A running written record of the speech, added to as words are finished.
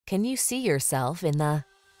Can you see yourself in the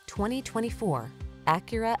 2024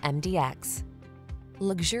 Acura MDX?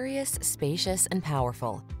 Luxurious, spacious, and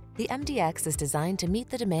powerful, the MDX is designed to meet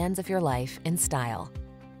the demands of your life in style.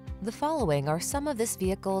 The following are some of this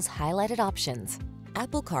vehicle's highlighted options: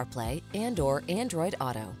 Apple CarPlay and/or Android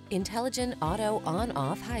Auto, intelligent auto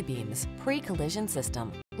on-off high beams, pre-collision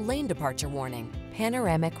system, lane departure warning,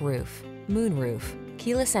 panoramic roof, moonroof,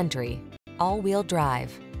 keyless entry, all-wheel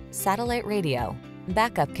drive, satellite radio,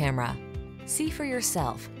 backup camera. See for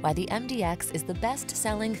yourself why the MDX is the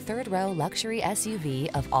best-selling third-row luxury SUV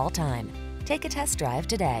of all time. Take a test drive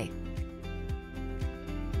today.